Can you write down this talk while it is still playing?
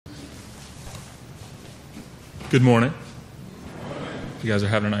Good morning. You guys are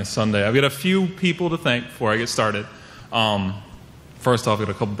having a nice Sunday. I've got a few people to thank before I get started. First off, I've got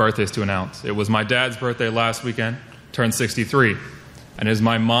a couple birthdays to announce. It was my dad's birthday last weekend, turned 63. And it is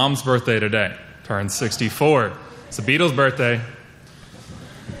my mom's birthday today, turned 64. It's the Beatles' birthday.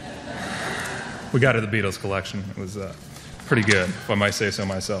 We got her the Beatles collection. It was pretty good, if I might say so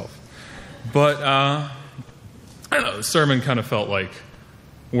myself. But, I don't know, the sermon kind of felt like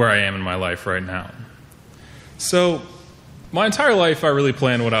where I am in my life right now. So, my entire life, I really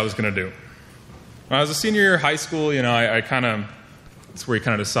planned what I was going to do. When I was a senior year of high school, it's where you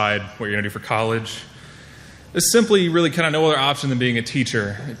kind of decide what you're going to do for college. There's simply really kind of no other option than being a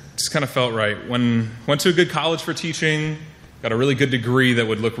teacher. It just kind of felt right. Went to a good college for teaching, got a really good degree that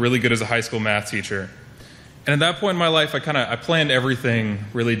would look really good as a high school math teacher. And at that point in my life, I planned everything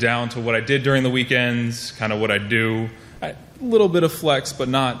really down to what I did during the weekends, kind of what I'd do. A little bit of flex, but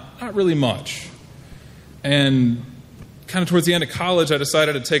not really much. And kind of towards the end of college, I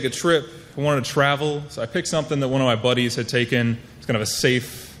decided to take a trip. I wanted to travel, so I picked something that one of my buddies had taken. It's kind of a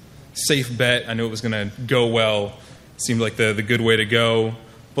safe bet. I knew it was going to go well. It seemed like the good way to go.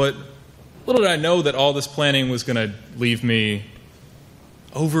 But little did I know that all this planning was going to leave me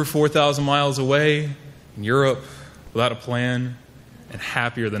over 4,000 miles away in Europe without a plan and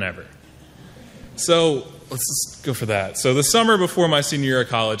happier than ever. So let's just go for that. So the summer before my senior year of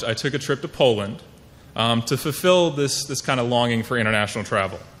college, I took a trip to Poland to fulfill this kind of longing for international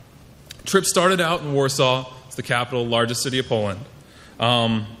travel. Trip started out in Warsaw. It's the capital, largest city of Poland.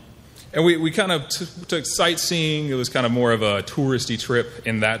 And we kind of took sightseeing. It was kind of more of a touristy trip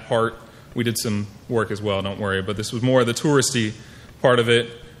in that part. We did some work as well, don't worry, but this was more of the touristy part of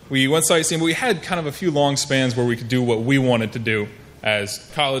it. We went sightseeing, but we had kind of a few long spans where we could do what we wanted to do as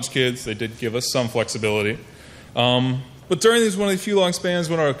college kids. They did give us some flexibility. But during one of the few long spans,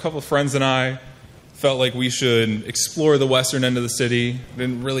 when a couple of friends and I felt like we should explore the western end of the city.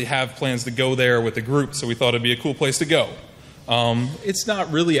 Didn't really have plans to go there with the group, so we thought it'd be a cool place to go. It's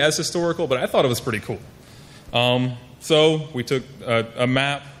not really as historical, but I thought it was pretty cool. So we took a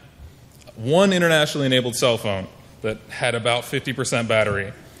map, one internationally enabled cell phone that had about 50%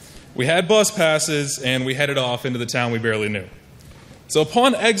 battery. We had bus passes, and we headed off into the town we barely knew. So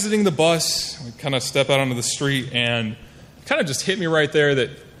upon exiting the bus, we kind of step out onto the street, and it kind of just hit me right there that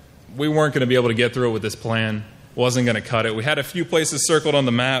we weren't going to be able to get through it with this plan. Wasn't going to cut it. We had a few places circled on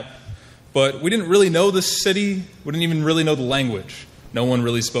the map, but we didn't really know the city. We didn't even really know the language. No one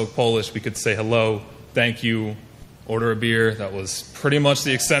really spoke Polish. We could say hello, thank you, order a beer. That was pretty much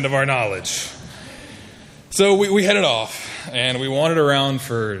the extent of our knowledge. So we headed off, and we wandered around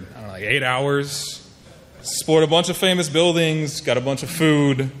for, like 8 hours, explored a bunch of famous buildings, got a bunch of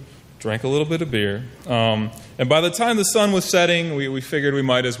food, drank a little bit of beer. And by the time the sun was setting, we figured we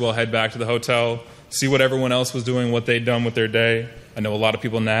might as well head back to the hotel, see what everyone else was doing, what they'd done with their day. I know a lot of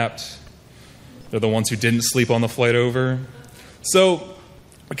people napped. They're the ones who didn't sleep on the flight over. So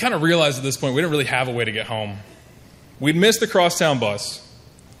we kind of realized at this point we didn't really have a way to get home. We'd missed the crosstown bus.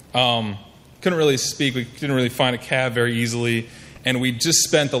 Couldn't really speak. We didn't really find a cab very easily. And we just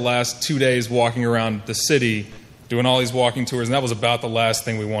spent the last 2 days walking around the city doing all these walking tours, and that was about the last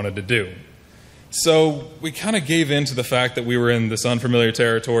thing we wanted to do. So we kind of gave in to the fact that we were in this unfamiliar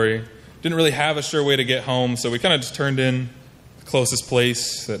territory, didn't really have a sure way to get home, so we kind of just turned in the closest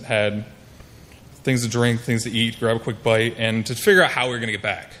place that had things to drink, things to eat, grab a quick bite, and to figure out how we were going to get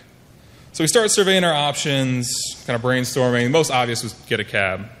back. So we started surveying our options, kind of brainstorming. The most obvious was get a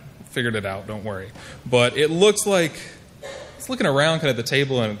cab. Figured it out, don't worry. But it looks like, I was looking around kind of at the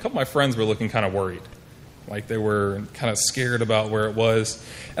table, and a couple of my friends were looking kind of worried. Like they were kind of scared about where it was.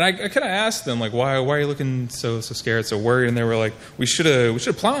 And I kind of asked them, like, why are you looking so scared, so worried? And they were like, we should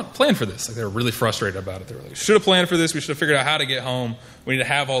have planned for this. Like they were really frustrated about it. They were like, should have planned for this. We should have figured out how to get home. We need to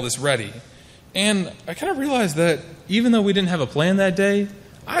have all this ready. And I kind of realized that even though we didn't have a plan that day,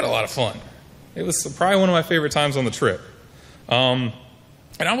 I had a lot of fun. It was probably one of my favorite times on the trip. And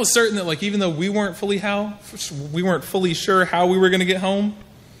I was certain that, like, even though we weren't fully sure how we were going to get home,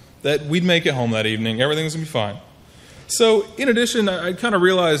 that we'd make it home that evening. Everything was going to be fine. So, in addition, I kind of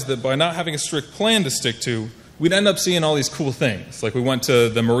realized that by not having a strict plan to stick to, we'd end up seeing all these cool things. Like, we went to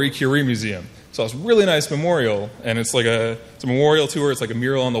the Marie Curie Museum. Saw this really nice memorial, and it's a memorial tour. It's like a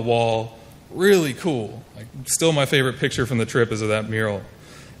mural on the wall. Really cool. Like, still my favorite picture from the trip is of that mural.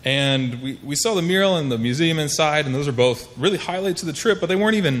 And we saw the mural and the museum inside, and those are both really highlights of the trip, but they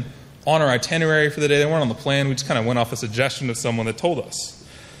weren't even on our itinerary for the day. They weren't on the plan. We just kind of went off a suggestion of someone that told us.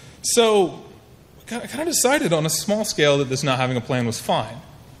 So I kind of decided on a small scale that this not having a plan was fine.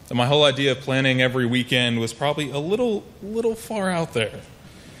 That my whole idea of planning every weekend was probably a little far out there.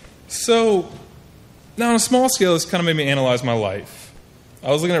 So Now, on a small scale, this kind of made me analyze my life.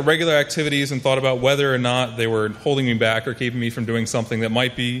 I was looking at regular activities and thought about whether or not they were holding me back or keeping me from doing something that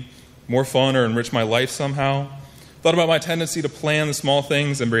might be more fun or enrich my life somehow. Thought about my tendency to plan the small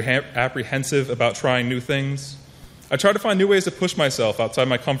things and be apprehensive about trying new things. I tried to find new ways to push myself outside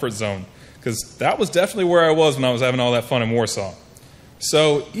my comfort zone, because that was definitely where I was when I was having all that fun in Warsaw.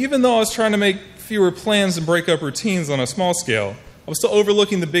 So even though I was trying to make fewer plans and break up routines on a small scale, I was still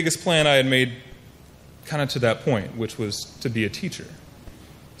overlooking the biggest plan I had made kind of to that point, which was to be a teacher.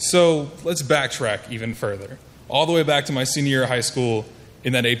 So let's backtrack even further, all the way back to my senior year of high school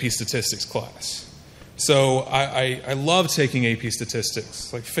in that AP statistics class. So I love taking AP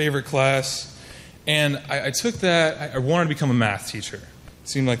statistics, like favorite class, and I took that. I wanted to become a math teacher. It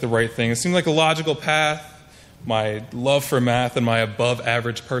seemed like the right thing. It seemed like a logical path. My love for math and my above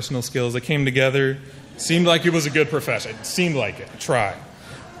average personal skills that came together seemed like it was a good profession. It seemed like it. I tried.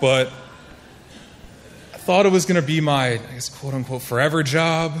 But I thought it was going to be my, I guess, quote-unquote, forever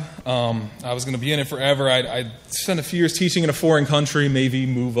job. I was going to be in it forever. I'd spend a few years teaching in a foreign country, maybe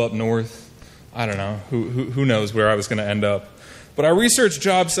move up north. I don't know. Who knows where I was going to end up. But I researched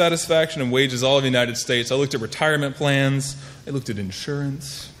job satisfaction and wages all over the United States. I looked at retirement plans. I looked at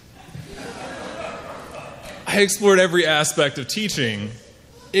insurance. I explored every aspect of teaching,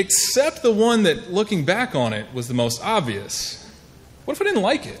 except the one that, looking back on it, was the most obvious. What if I didn't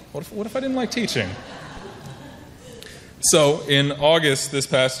like it? What if I didn't like teaching? So, in August this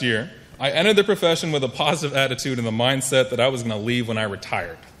past year, I entered the profession with a positive attitude and the mindset that I was going to leave when I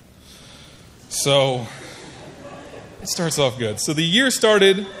retired. So, it starts off good. So the year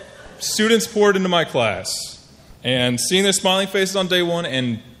started, students poured into my class, and seeing their smiling faces on day one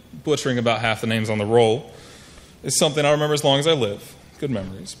and butchering about half the names on the roll is something I'll remember as long as I live. Good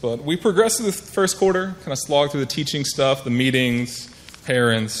memories. But we progressed through the first quarter, kind of slogged through the teaching stuff, the meetings,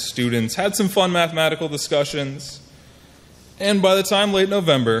 parents, students, had some fun mathematical discussions. And by the time late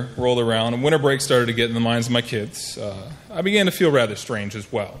November rolled around and winter break started to get in the minds of my kids, I began to feel rather strange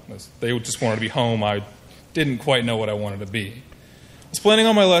as well. As they just wanted to be home. I didn't quite know what I wanted to be. I was planning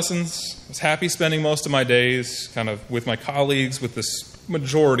on my lessons. I was happy spending most of my days kind of with my colleagues, with this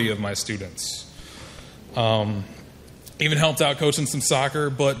majority of my students. Even helped out coaching some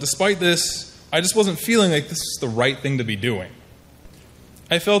soccer, but despite this, I just wasn't feeling like this was the right thing to be doing.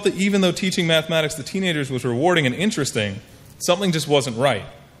 I felt that even though teaching mathematics to teenagers was rewarding and interesting, something just wasn't right.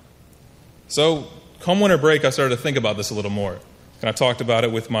 So, come winter break, I started to think about this a little more. And I talked about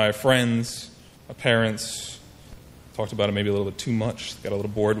it with my friends, my parents, talked about it maybe a little bit too much, got a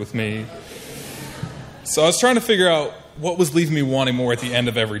little bored with me. So I was trying to figure out what was leaving me wanting more at the end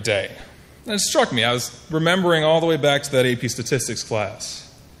of every day. And it struck me. I was remembering all the way back to that AP statistics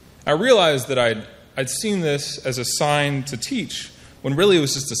class. I realized that I'd seen this as a sign to teach, when really it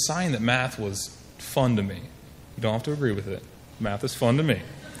was just a sign that math was fun to me. You don't have to agree with it. Math is fun to me.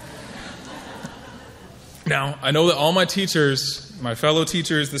 Now, I know that all my teachers, my fellow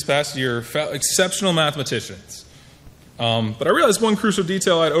teachers this past year, are exceptional mathematicians. But I realized one crucial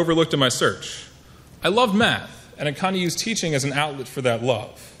detail I'd overlooked in my search. I loved math, and I kind of used teaching as an outlet for that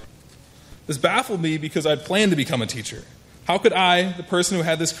love. This baffled me because I'd planned to become a teacher. How could I, the person who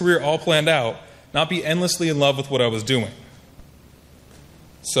had this career all planned out, not be endlessly in love with what I was doing?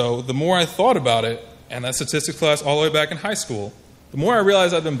 So the more I thought about it, and that statistics class all the way back in high school, the more I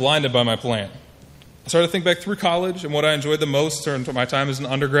realized I'd been blinded by my plan. I started to think back through college and what I enjoyed the most during my time as an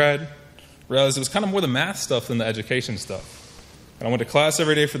undergrad. Realized it was kind of more the math stuff than the education stuff. And I went to class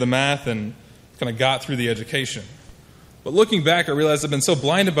every day for the math and kind of got through the education. But looking back, I realized I'd been so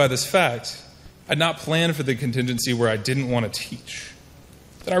blinded by this fact, I'd not planned for the contingency where I didn't want to teach.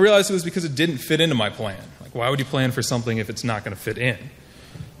 Then I realized it was because it didn't fit into my plan. Like, why would you plan for something if it's not going to fit in?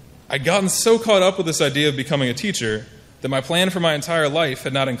 I'd gotten so caught up with this idea of becoming a teacher that my plan for my entire life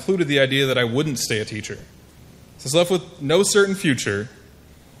had not included the idea that I wouldn't stay a teacher. So I was left with no certain future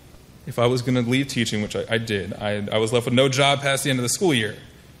if I was going to leave teaching, which I did. I was left with no job past the end of the school year.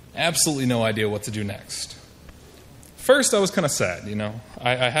 Absolutely no idea what to do next. First, I was kind of sad, you know.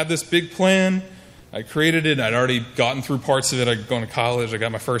 I had this big plan. I created it. I'd already gotten through parts of it. I'd gone to college. I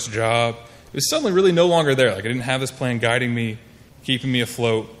got my first job. It was suddenly really no longer there. Like, I didn't have this plan guiding me, keeping me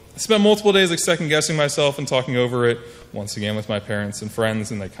afloat. I spent multiple days like second-guessing myself and talking over it, once again with my parents and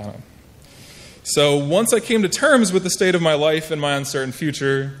friends, and they kind of... So once I came to terms with the state of my life and my uncertain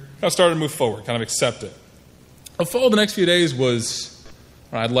future, I started to move forward, kind of accept it. The fall of the next few days was,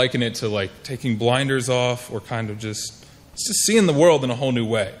 I'd liken it to like taking blinders off or kind of just seeing the world in a whole new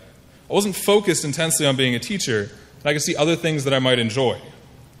way. I wasn't focused intensely on being a teacher, and I could see other things that I might enjoy.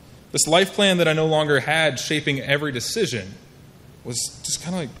 This life plan that I no longer had shaping every decision was just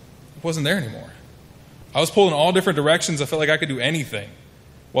kind of like, it wasn't there anymore. I was pulled in all different directions. I felt like I could do anything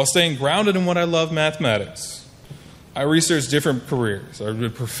while staying grounded in what I love, mathematics. I researched different careers. I was a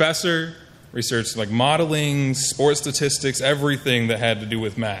professor, researched like modeling, sports statistics, everything that had to do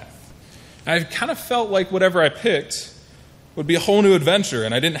with math. I kind of felt like whatever I picked would be a whole new adventure,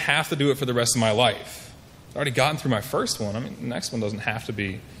 and I didn't have to do it for the rest of my life. I'd already gotten through my first one. I mean, the next one doesn't have to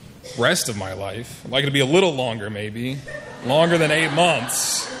be the rest of my life. I'd like it to be a little longer, maybe. Longer than 8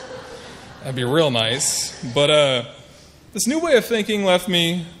 months. That'd be real nice. But this new way of thinking left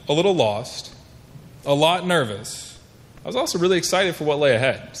me a little lost, a lot nervous. I was also really excited for what lay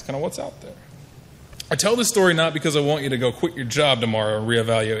ahead. It's kind of what's out there. I tell this story not because I want you to go quit your job tomorrow and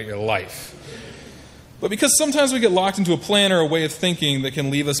reevaluate your life, but because sometimes we get locked into a plan or a way of thinking that can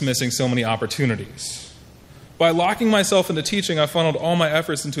leave us missing so many opportunities. By locking myself into teaching, I funneled all my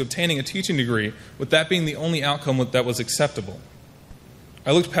efforts into obtaining a teaching degree, with that being the only outcome that was acceptable.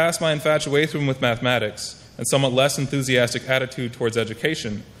 I looked past my infatuation with mathematics and somewhat less enthusiastic attitude towards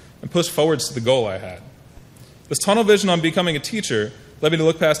education and pushed forwards to the goal I had. This tunnel vision on becoming a teacher led me to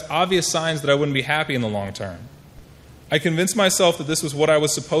look past obvious signs that I wouldn't be happy in the long term. I convinced myself that this was what I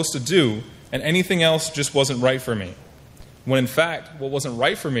was supposed to do and anything else just wasn't right for me, when in fact, what wasn't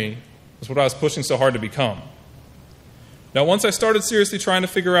right for me was what I was pushing so hard to become. Now, once I started seriously trying to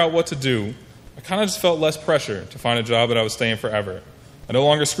figure out what to do, I kind of just felt less pressure to find a job that I was staying forever. I no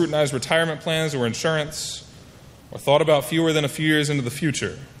longer scrutinized retirement plans or insurance, or thought about fewer than a few years into the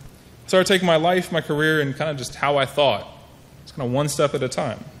future. I started taking my life, my career, and kind of just how I thought. It's kind of one step at a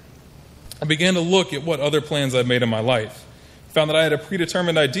time. I began to look at what other plans I'd made in my life. I found that I had a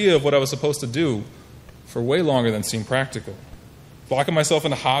predetermined idea of what I was supposed to do for way longer than seemed practical. Blocking myself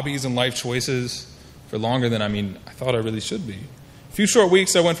into hobbies and life choices for longer than, I thought I really should be. A few short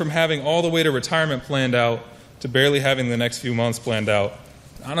weeks, I went from having all the way to retirement planned out to barely having the next few months planned out.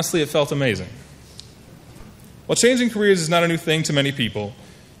 Honestly, it felt amazing. While changing careers is not a new thing to many people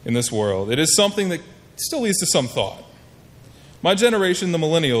in this world, it is something that still leads to some thought. My generation, the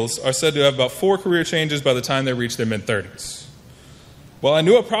millennials, are said to have about 4 career changes by the time they reach their mid-30s. While I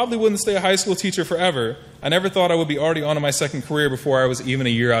knew I probably wouldn't stay a high school teacher forever, I never thought I would be already on to my second career before I was even a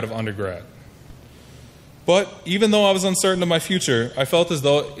year out of undergrad. But even though I was uncertain of my future, I felt as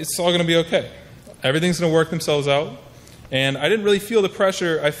though it's all going to be okay. Everything's going to work themselves out. And I didn't really feel the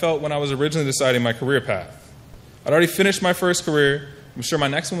pressure I felt when I was originally deciding my career path. I'd already finished my first career. I'm sure my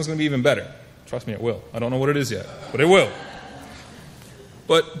next one was going to be even better. Trust me, it will. I don't know what it is yet, but it will.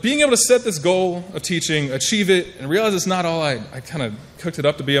 But being able to set this goal of teaching, achieve it, and realize it's not all I kind of cooked it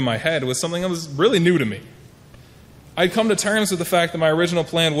up to be in my head was something that was really new to me. I'd come to terms with the fact that my original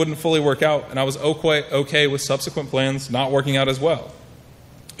plan wouldn't fully work out, and I was okay with subsequent plans not working out as well.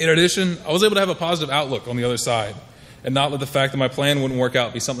 In addition, I was able to have a positive outlook on the other side, and not let the fact that my plan wouldn't work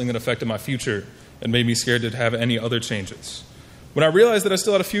out be something that affected my future and made me scared to have any other changes. When I realized that I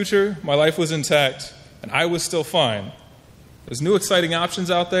still had a future, my life was intact, and I was still fine, there's new exciting options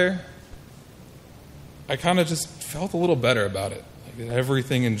out there, I kind of just felt a little better about it, like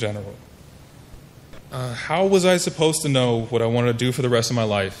everything in general. How was I supposed to know what I wanted to do for the rest of my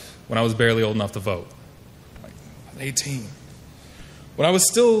life when I was barely old enough to vote? Like, I'm 18. When I was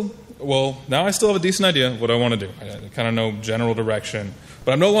now I still have a decent idea of what I want to do. I kind of know general direction,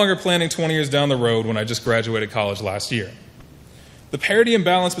 but I'm no longer planning 20 years down the road when I just graduated college last year. The parity and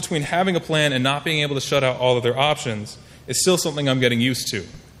balance between having a plan and not being able to shut out all other options is still something I'm getting used to.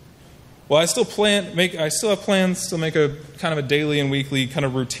 While I still have plans to make a kind of a daily and weekly kind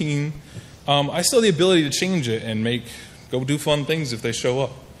of routine, I still have the ability to change it and go do fun things if they show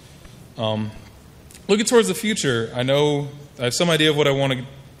up. Looking towards the future, I know I have some idea of where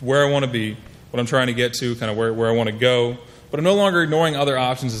I want to be, what I'm trying to get to, kind of where I want to go, but I'm no longer ignoring other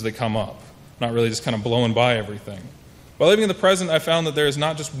options as they come up, not really just kind of blowing by everything. By living in the present, I found that there is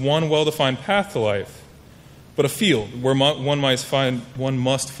not just one well-defined path to life, but a field where one must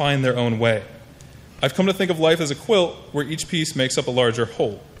find their own way. I've come to think of life as a quilt where each piece makes up a larger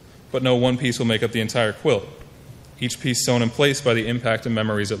whole, but no one piece will make up the entire quilt, each piece sewn in place by the impact and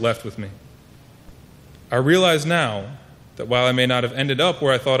memories it left with me. I realize now that while I may not have ended up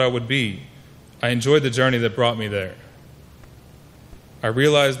where I thought I would be, I enjoyed the journey that brought me there. I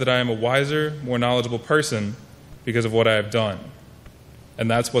realize that I am a wiser, more knowledgeable person because of what I have done, and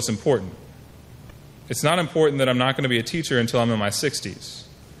that's what's important. It's not important that I'm not going to be a teacher until I'm in my 60s.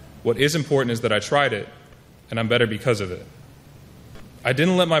 What is important is that I tried it, and I'm better because of it. I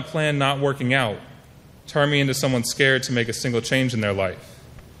didn't let my plan not working out turn me into someone scared to make a single change in their life.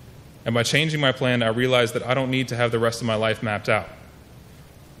 And by changing my plan, I realized that I don't need to have the rest of my life mapped out.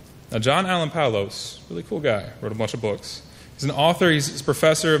 Now, John Allen Palos, really cool guy, wrote a bunch of books. He's an author, he's a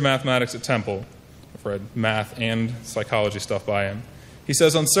professor of mathematics at Temple, a I've read math and psychology stuff by him. He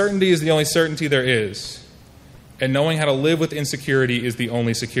says, uncertainty is the only certainty there is, and knowing how to live with insecurity is the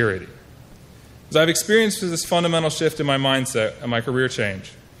only security. As I've experienced this fundamental shift in my mindset and my career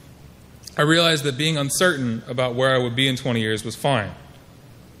change, I realized that being uncertain about where I would be in 20 years was fine.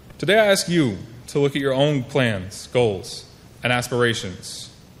 Today I ask you to look at your own plans, goals, and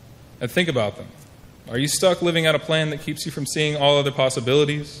aspirations, and think about them. Are you stuck living out a plan that keeps you from seeing all other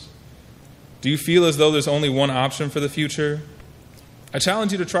possibilities? Do you feel as though there's only one option for the future? I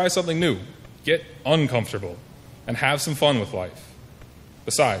challenge you to try something new, get uncomfortable, and have some fun with life.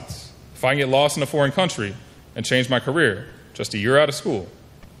 Besides, if I can get lost in a foreign country and change my career just a year out of school,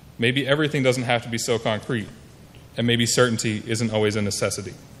 maybe everything doesn't have to be so concrete, and maybe certainty isn't always a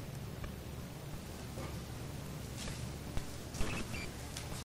necessity.